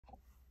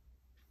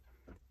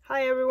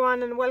Hi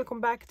everyone and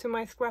welcome back to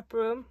my scrap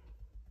room.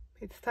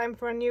 It's time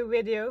for a new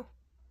video.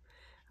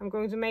 I'm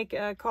going to make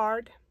a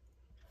card.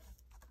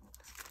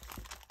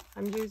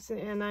 I'm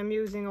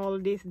using all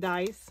of these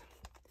dies.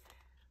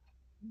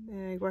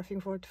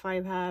 Graphing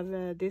 45 have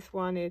this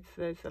one.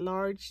 It's a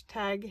large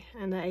tag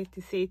and an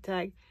ATC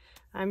tag.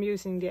 I'm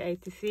using the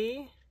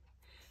ATC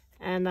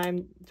and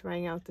I'm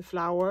trying out the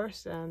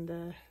flowers and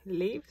the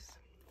leaves.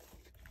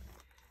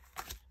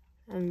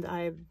 And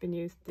I've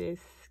been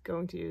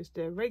going to use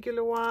the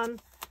regular one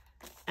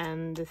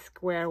and the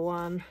square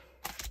one.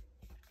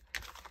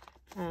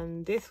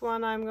 And this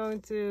one I'm going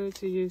to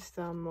use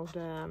some of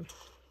the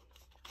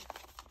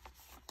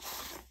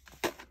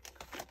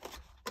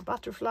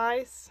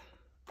butterflies.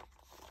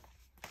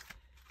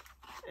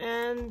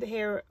 And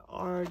here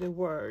are the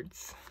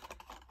words.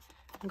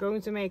 I'm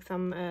going to make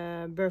some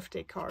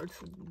birthday cards.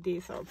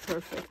 These are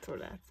perfect for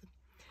that.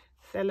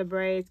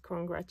 Celebrate,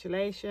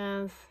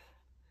 congratulations,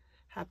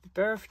 happy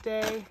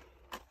birthday,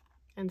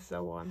 and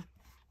so on.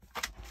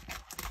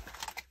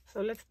 So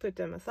let's put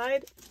them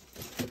aside.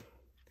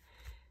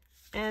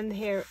 And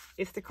here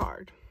is the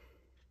card.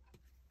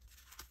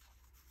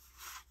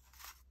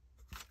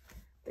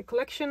 The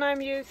collection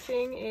I'm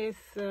using is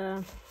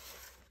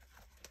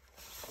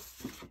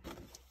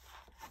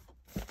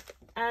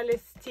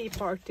Alice Tea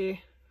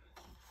Party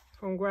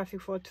from Graphic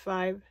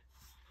 45.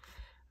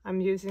 I'm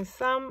using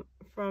some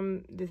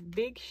from this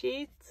big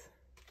sheet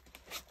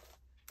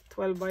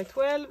 12 by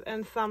 12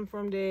 and some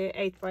from the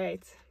 8 by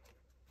 8.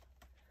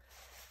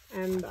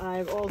 And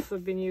I've also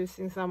been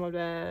using some of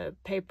the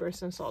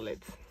papers and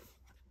solids.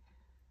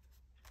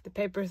 The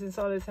papers and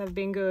solids have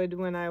been good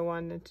when I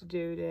wanted to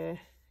do the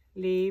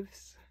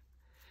leaves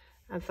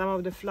and some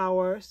of the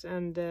flowers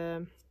and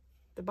the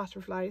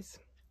butterflies.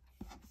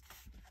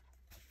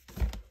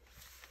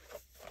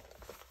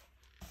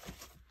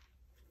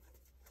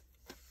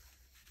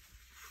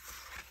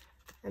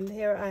 And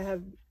here I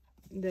have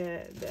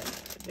their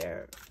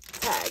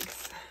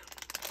tags.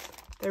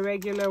 The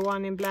regular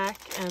one in black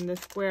and the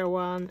square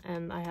one,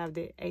 and I have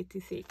the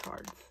ATC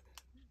cards.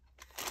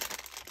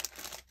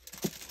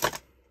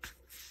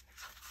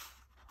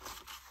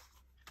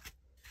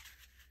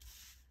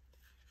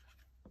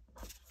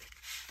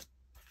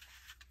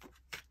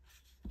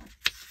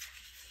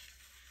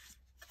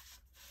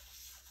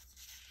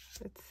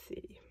 Let's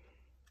see.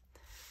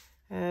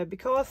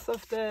 Because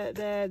of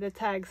the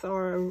tags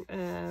are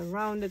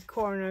rounded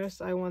corners,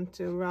 I want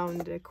to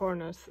round the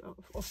corners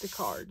of the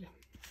card.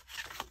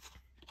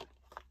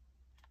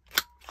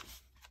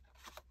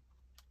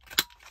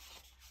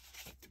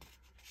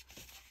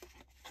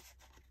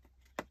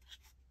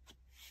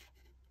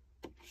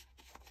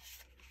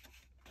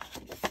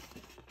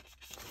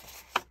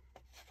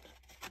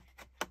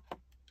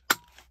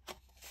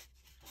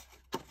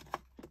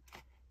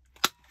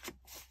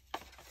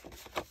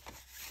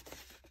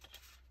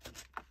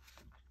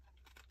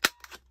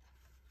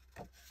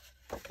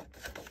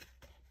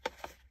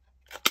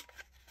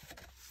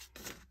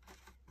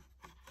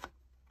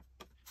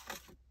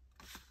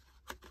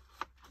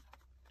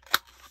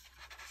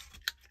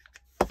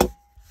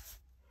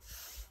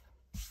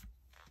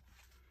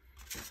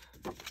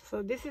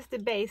 So this is the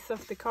base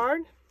of the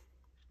card.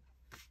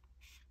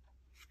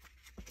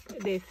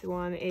 This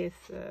one is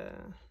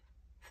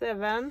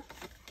 7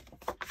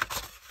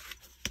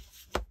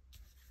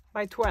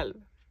 by 12.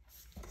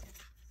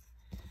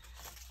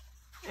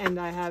 And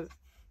I have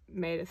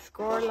made a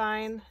score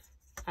line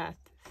at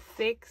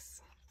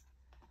 6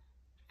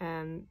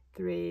 and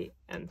 3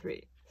 and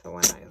 3. So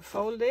when I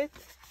fold it,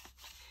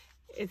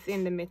 it's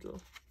in the middle,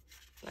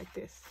 like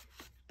this.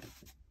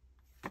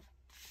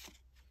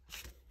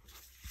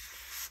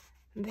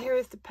 And here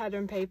is the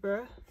pattern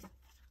paper.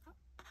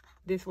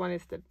 This one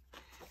is the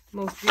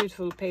most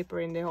beautiful paper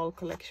in the whole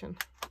collection.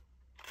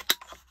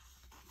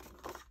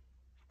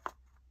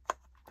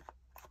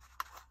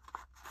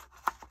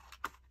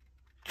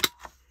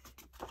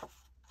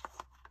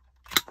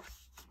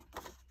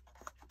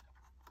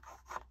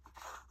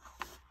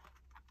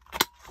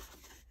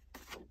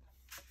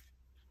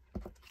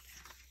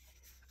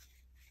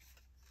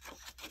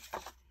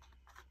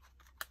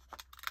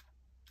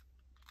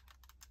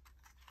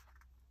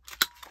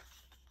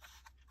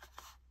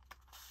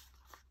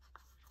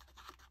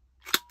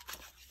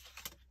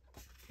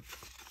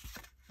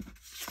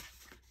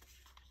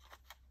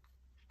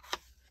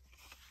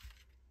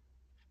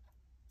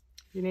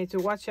 You need to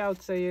watch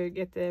out so you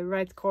get the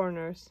right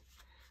corners.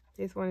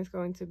 This one is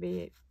going to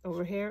be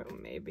over here,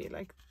 maybe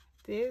like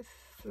this,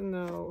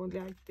 no,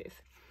 like this.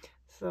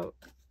 So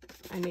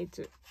I need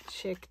to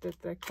check that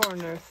the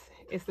corners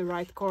is the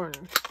right corner.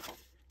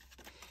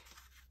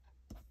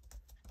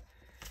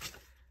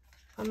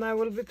 And I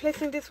will be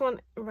placing this one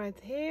right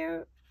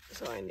here.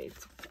 So I need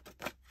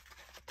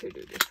to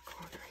do this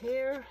corner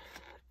here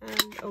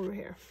and over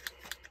here.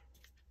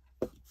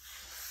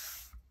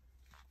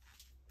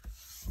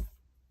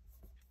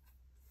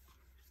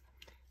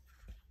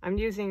 I'm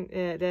using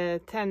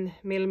the 10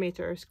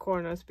 millimeters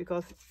corners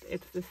because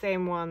it's the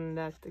same one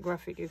that the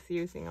graphic is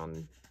using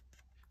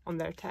on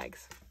their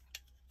tags.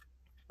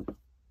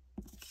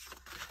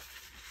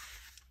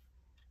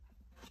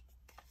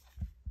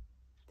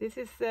 This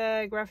is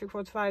Graphic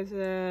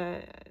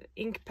 45's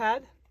ink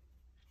pad.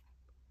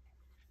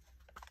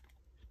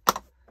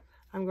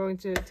 I'm going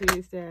to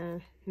use the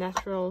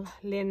natural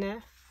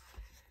linen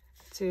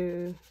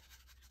to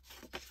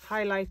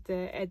highlight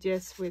the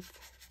edges with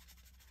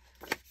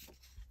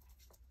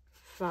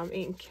some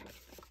ink.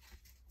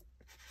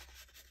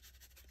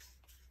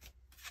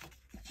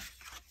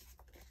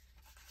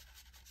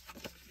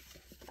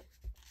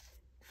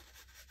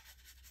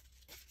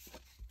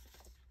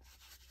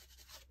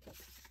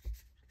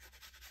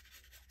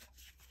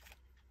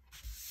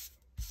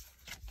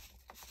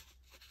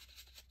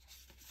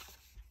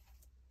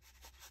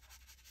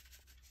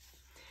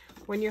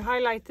 When you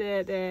highlight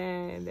the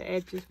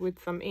edges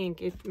with some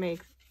ink, it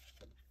makes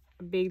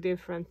a big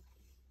difference.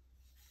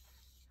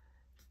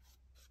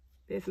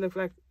 This looks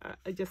like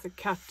just a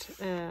cut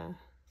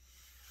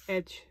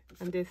edge,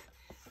 and this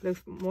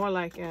looks more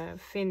like a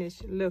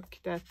finished look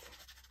that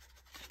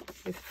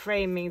is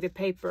framing the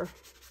paper.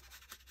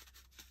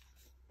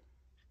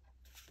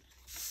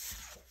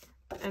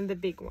 And the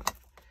big one.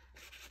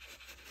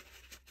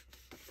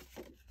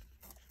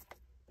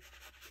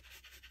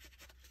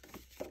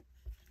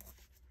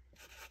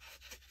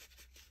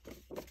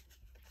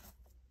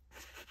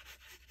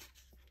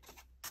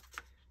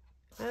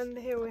 And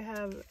here we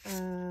have,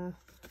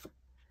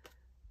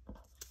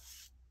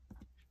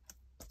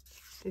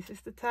 this is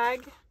the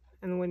tag,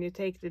 and when you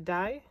take the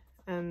die,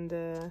 and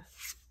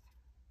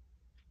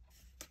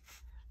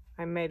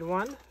I made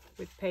one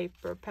with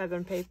paper,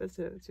 pattern paper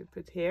to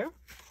put here.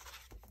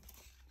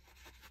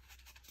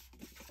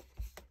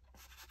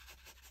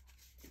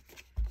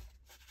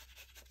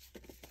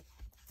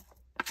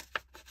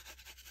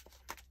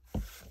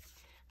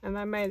 And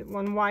I made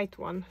one white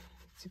one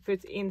to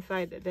put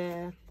inside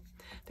the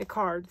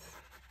cards,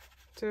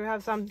 to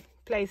have some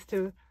place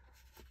to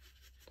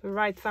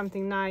write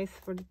something nice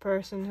for the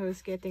person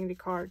who's getting the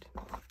card.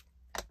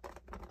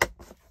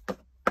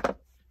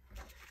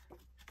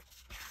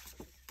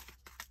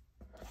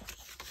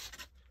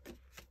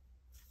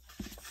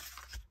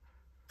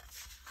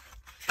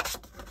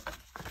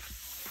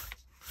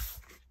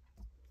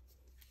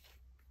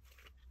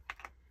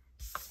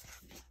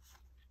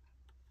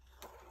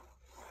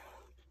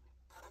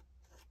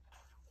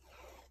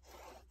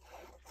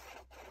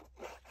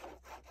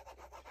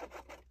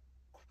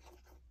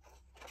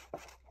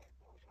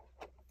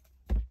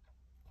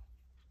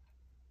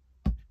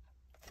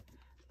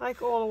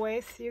 Like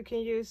always, you can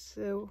use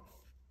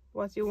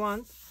what you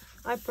want.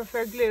 I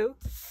prefer glue,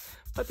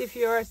 but if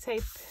you're a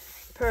tape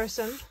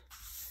person,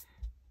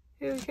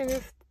 you can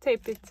just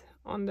tape it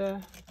on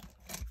the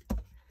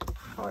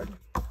card.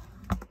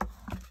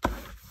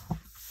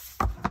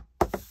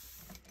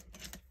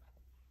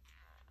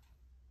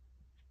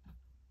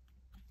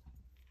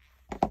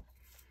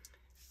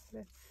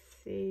 Let's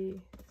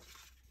see.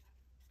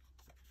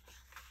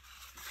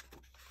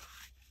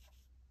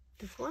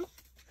 This one.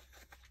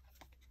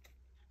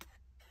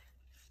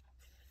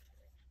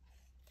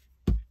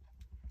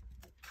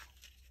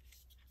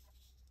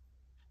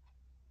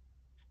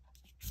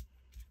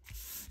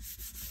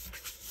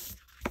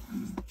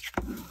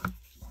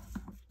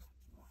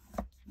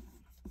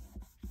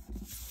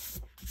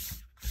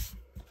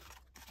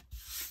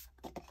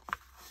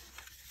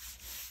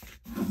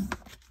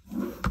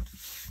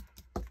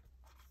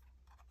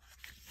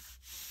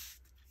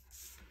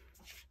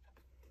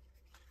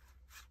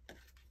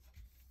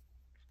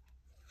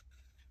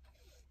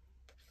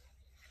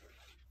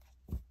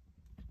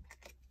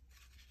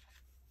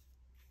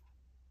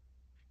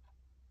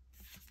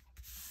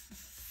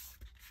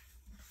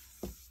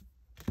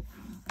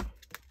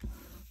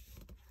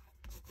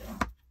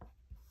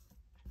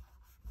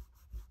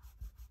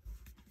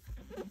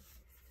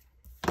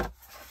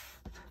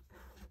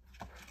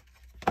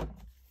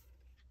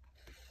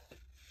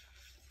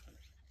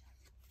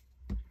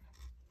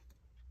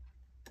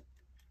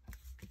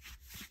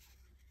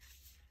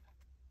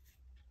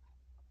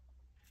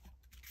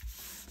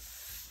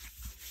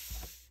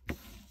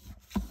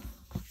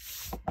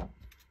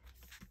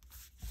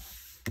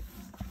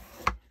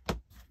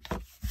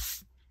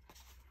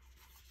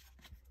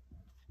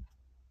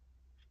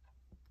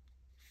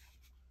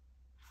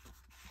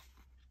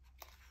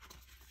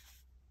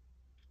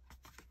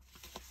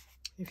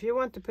 If you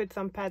want to put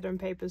some pattern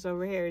papers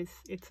over here,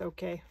 it's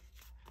okay.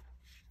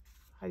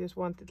 I just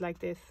want it like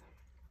this.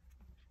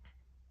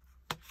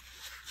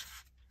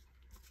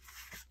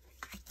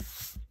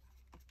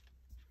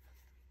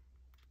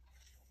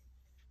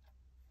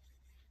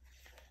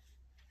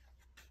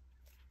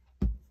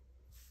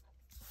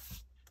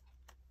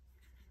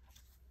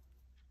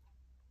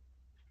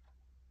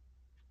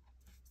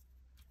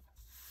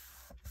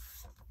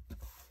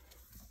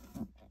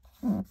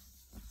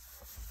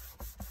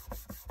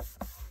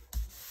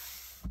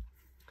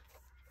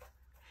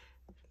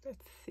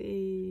 Let's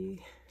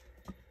see.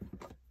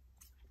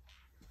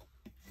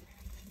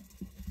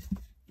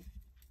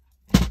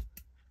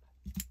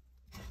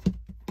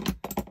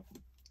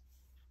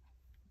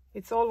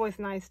 It's always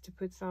nice to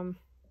put some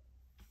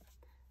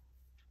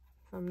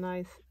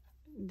nice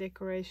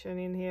decoration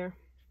in here.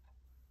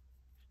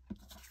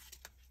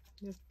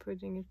 Just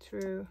putting it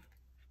through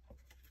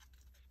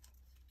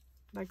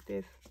like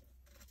this.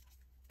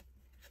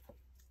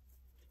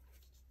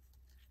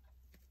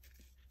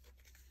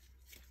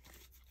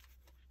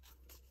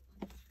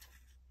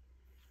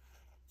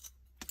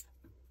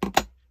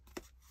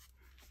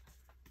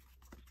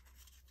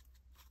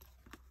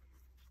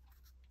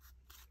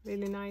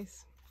 Really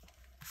nice.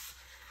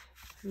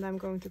 And I'm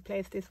going to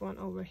place this one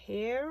over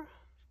here.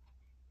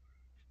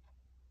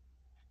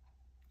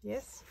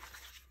 Yes.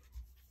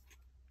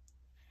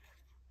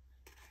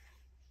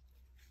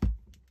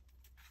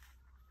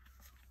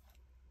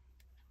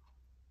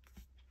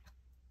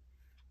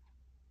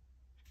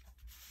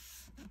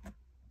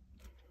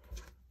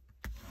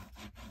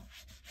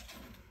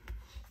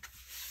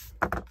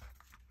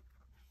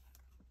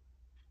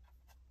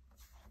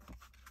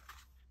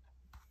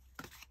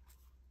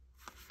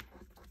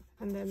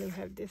 And then we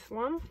have this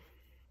one.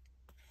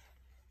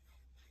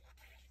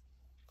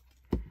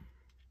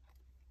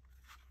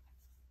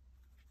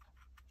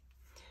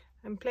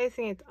 I'm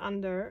placing it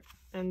under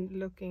and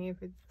looking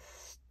if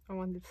it's, I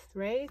want it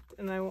straight,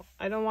 and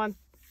I don't want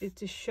it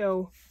to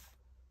show,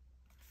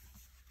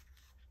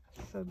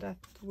 so that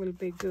will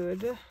be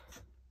good.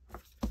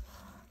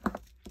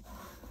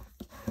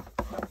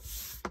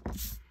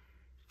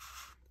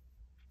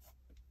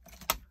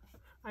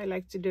 I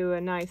like to do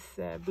a nice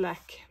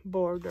black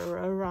border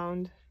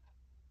around.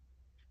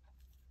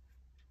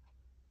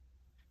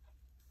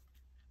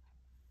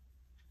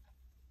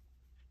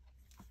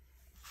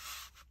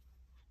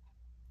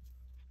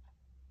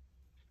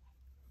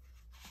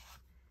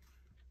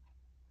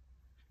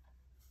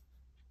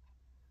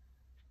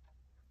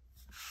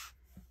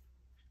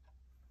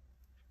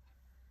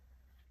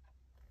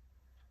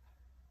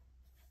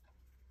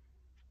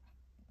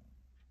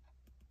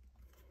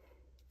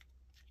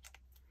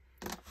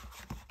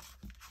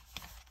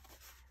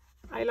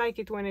 I like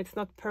it when it's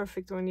not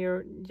perfect, when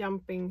you're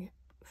jumping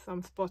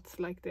some spots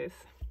like this.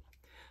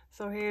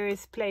 So here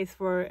is place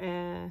for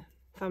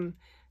some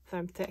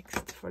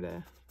text for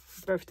the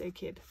birthday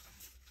kid,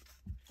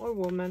 or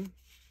woman,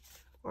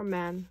 or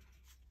man.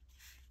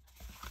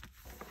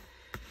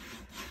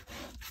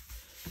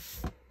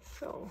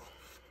 So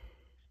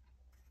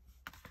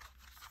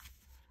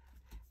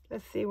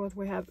let's see what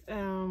we have.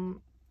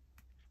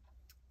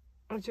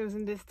 I've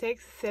chosen this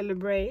text,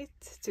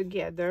 celebrate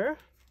together.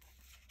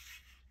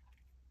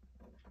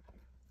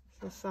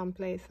 So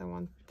someplace I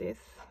want this,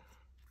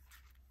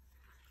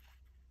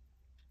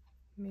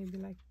 maybe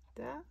like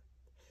that.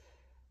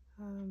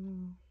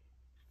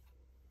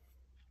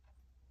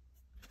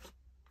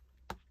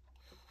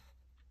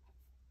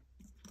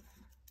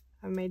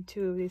 I made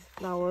 2 of these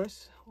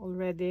flowers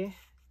already.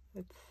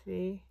 Let's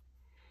see,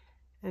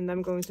 and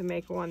I'm going to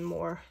make 1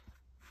 more.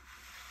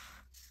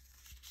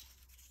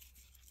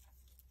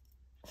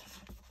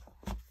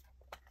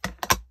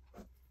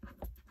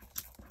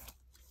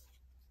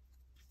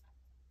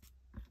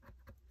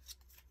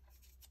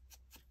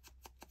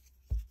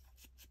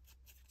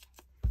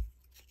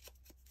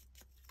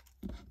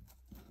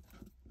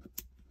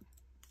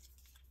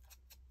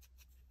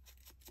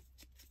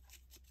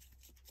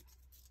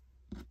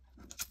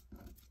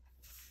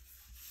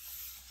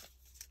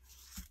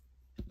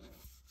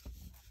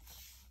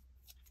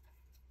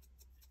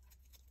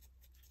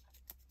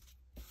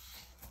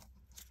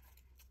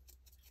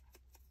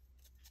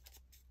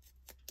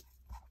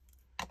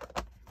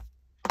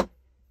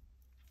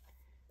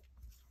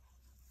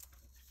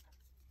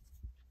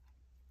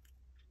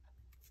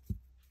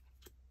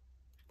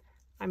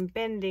 I'm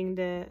bending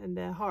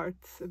the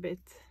hearts a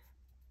bit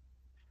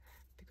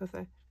because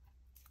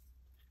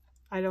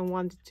I don't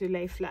want it to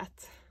lay flat.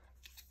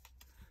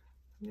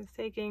 I'm just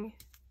taking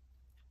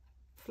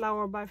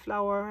flower by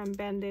flower and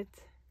bend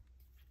it.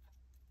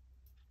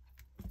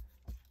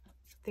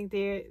 I think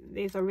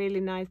these are really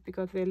nice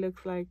because they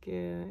look like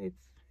it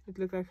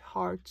looks like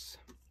hearts.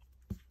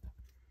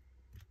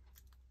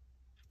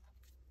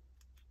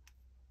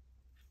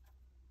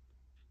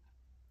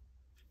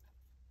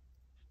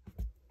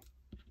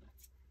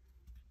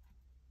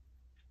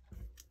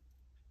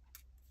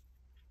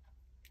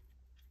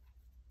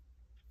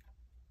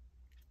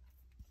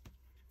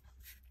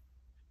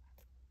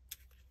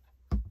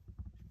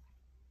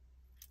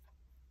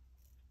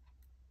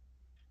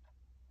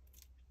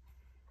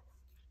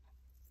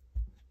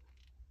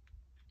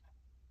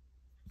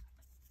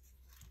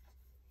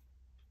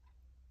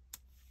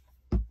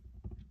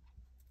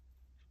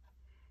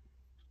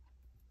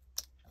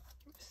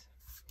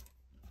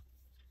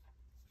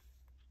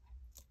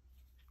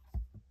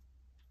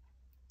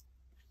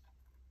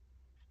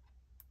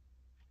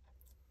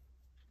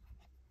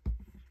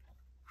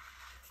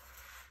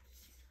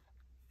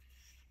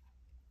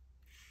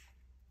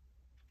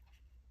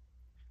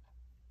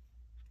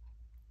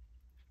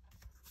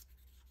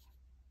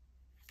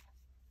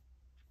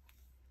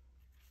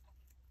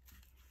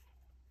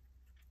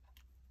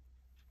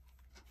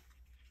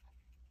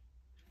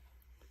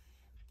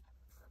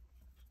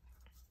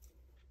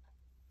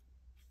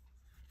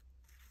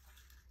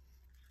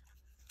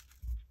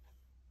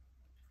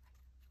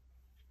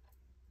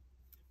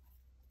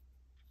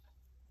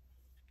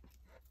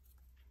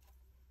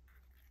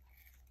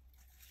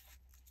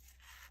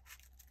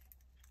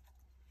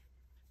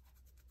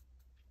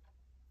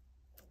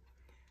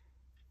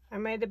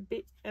 made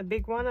a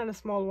big one and a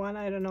small one.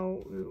 I don't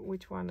know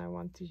which one I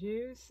want to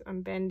use.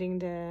 I'm bending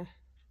the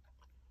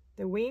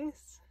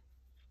wings.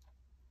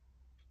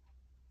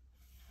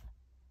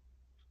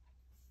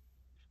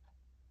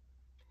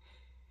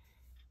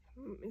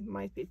 It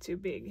might be too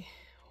big,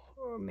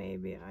 or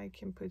maybe I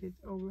can put it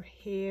over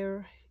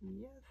here.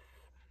 Yes.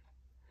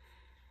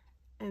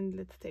 And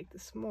let's take the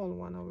small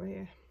one over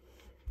here.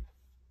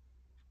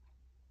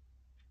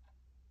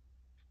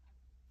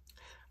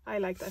 I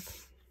like that.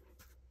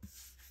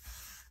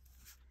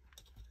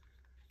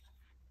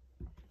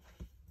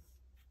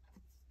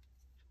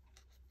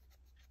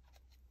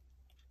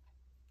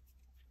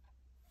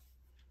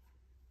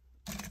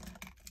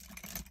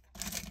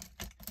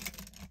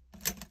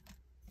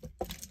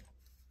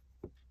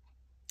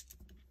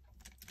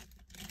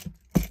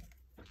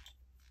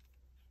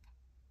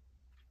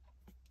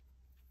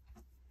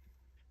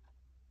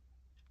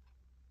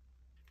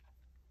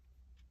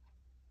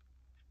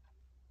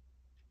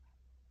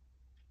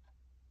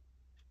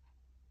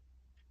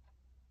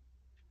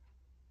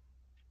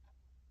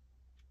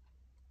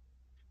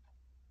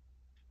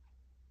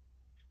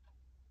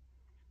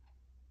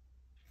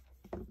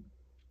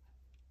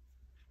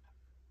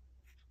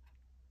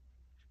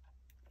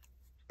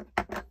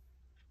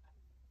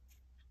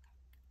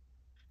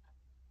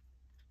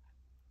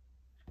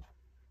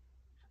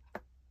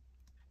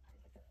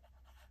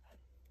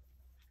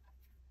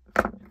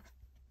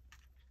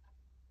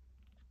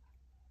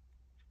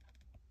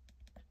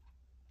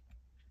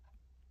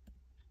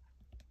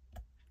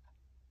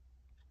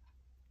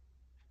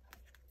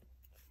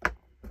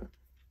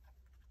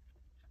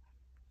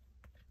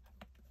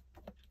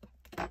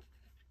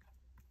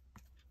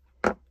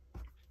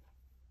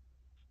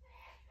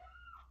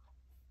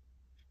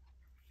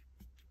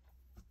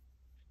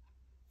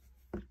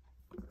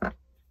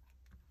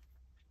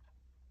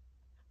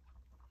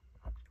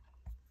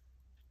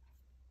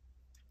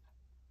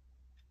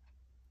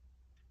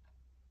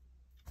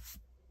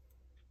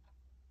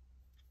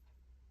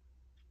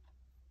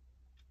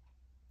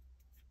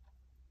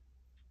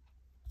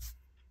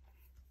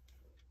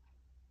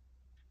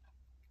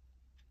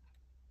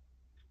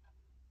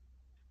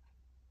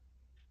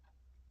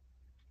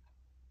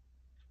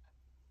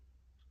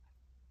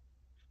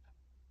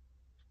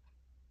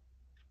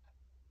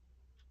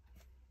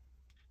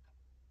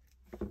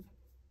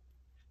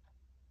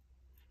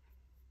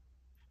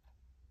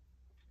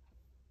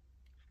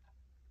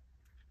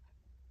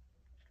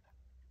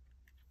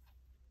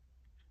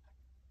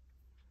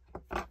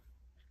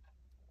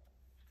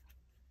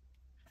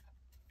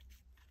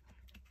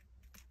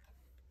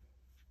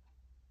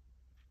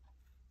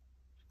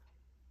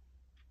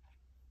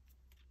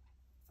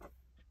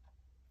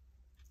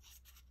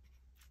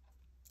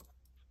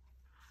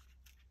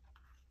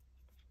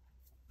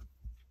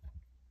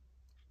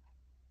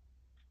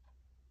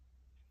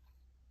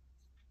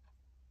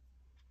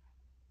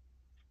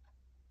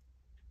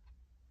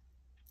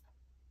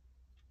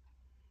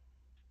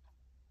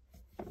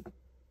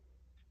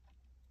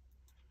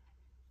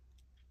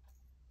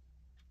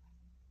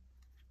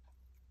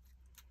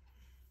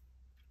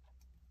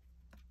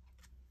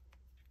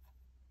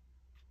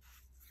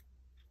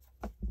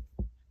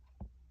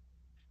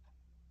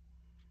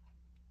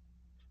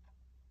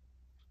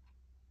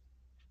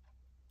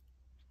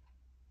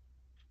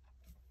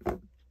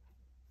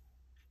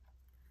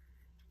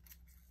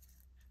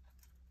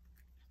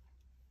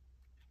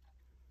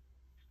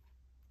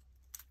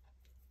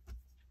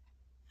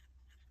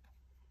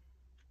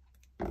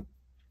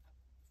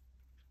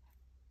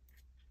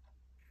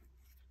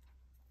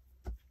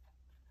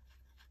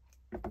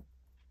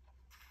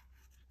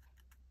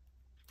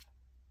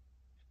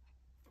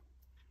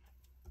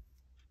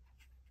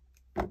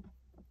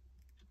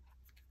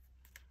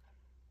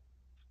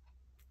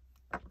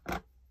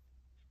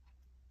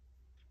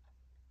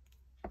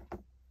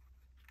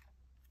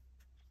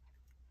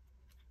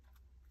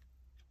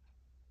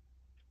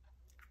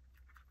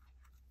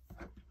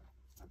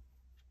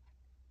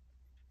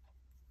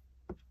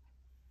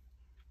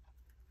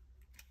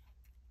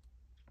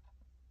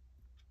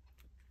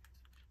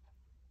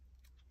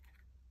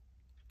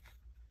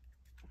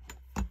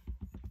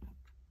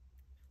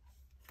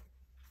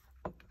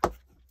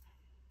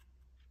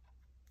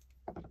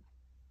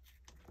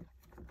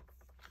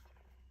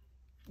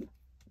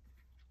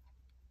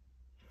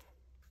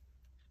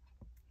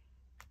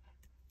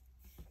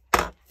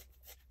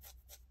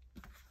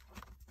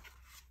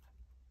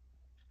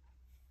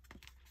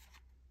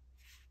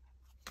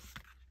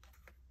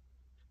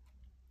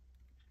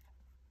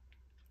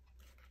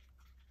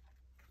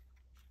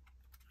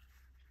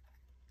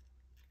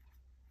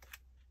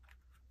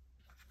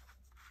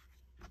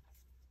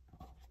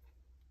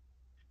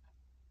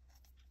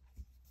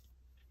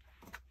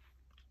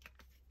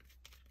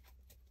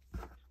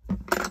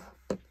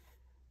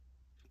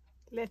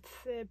 Let's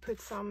put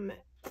some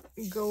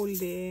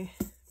goldy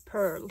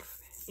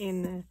pearls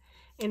in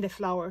the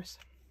flowers.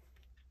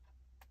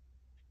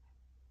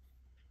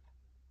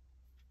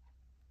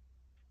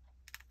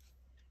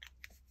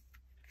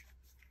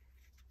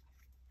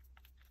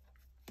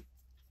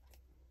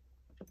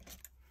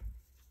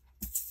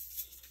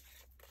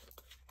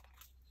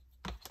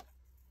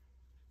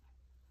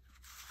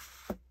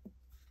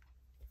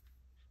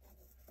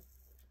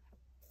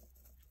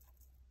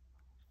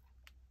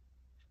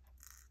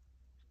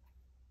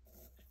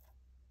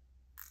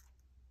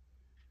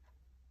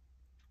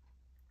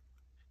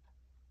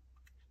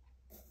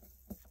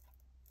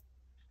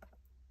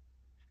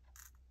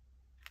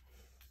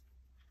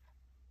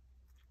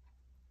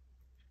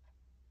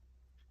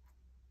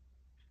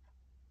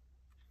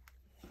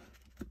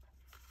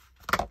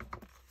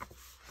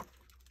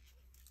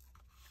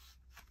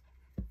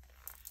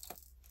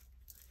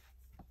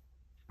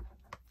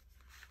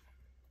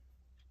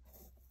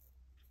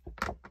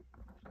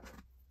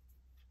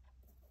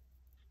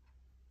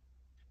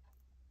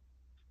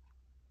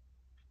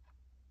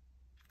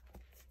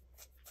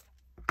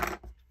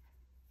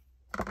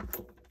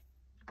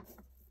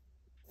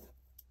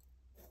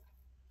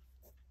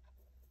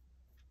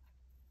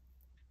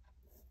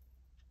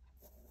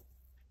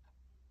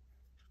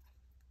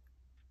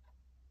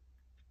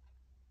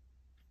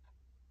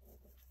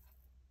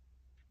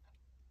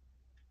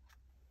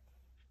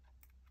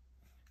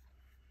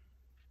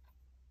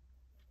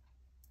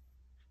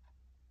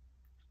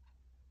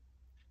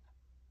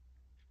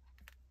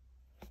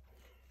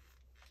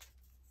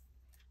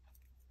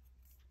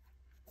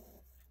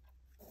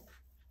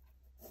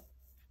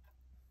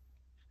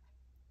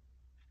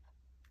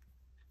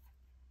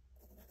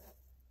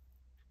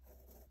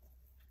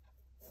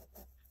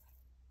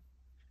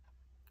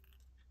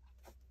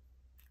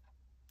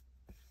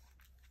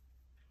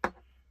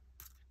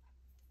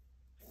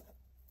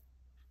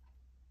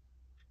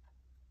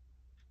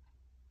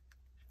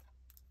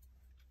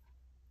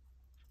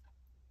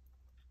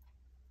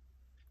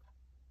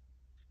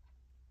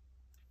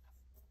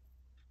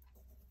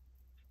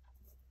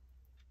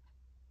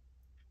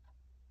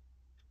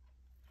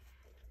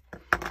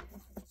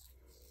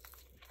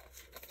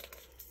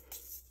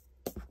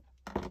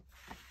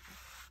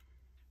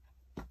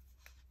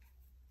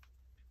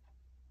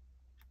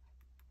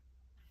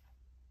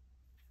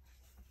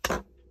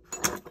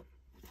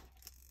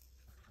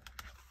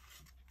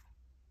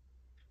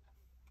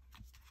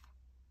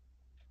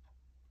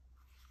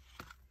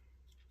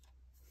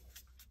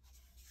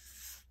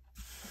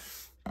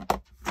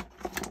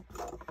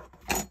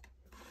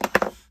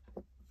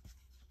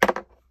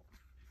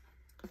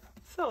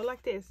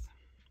 like this.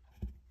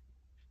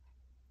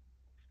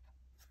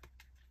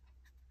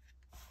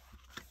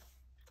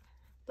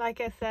 Like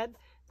I said,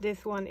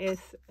 this one is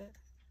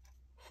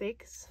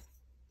 6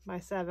 by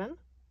 7,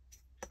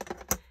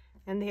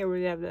 and here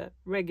we have the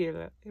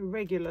regular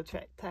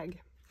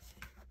tag.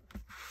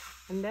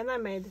 And then I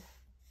made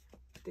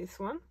this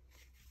one.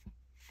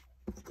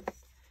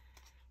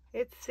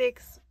 It's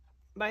 6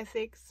 by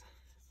 6,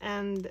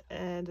 and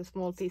the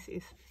small piece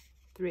is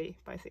 3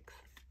 by 6.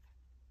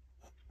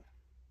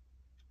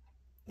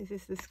 This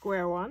is the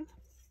square one,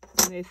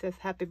 and it says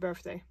happy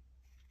birthday.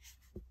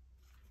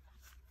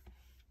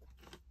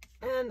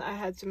 And I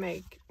had to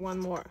make one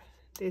more.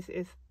 This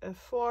is a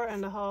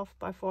 4.5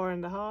 by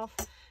 4.5,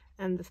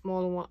 and the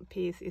small one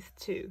piece is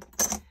 2.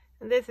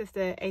 And this is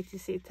the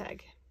ATC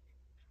tag.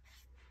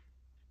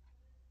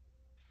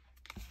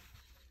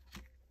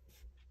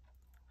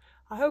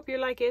 I hope you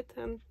like it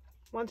and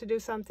want to do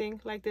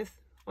something like this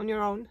on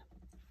your own.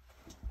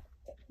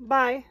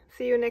 Bye,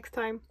 see you next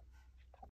time.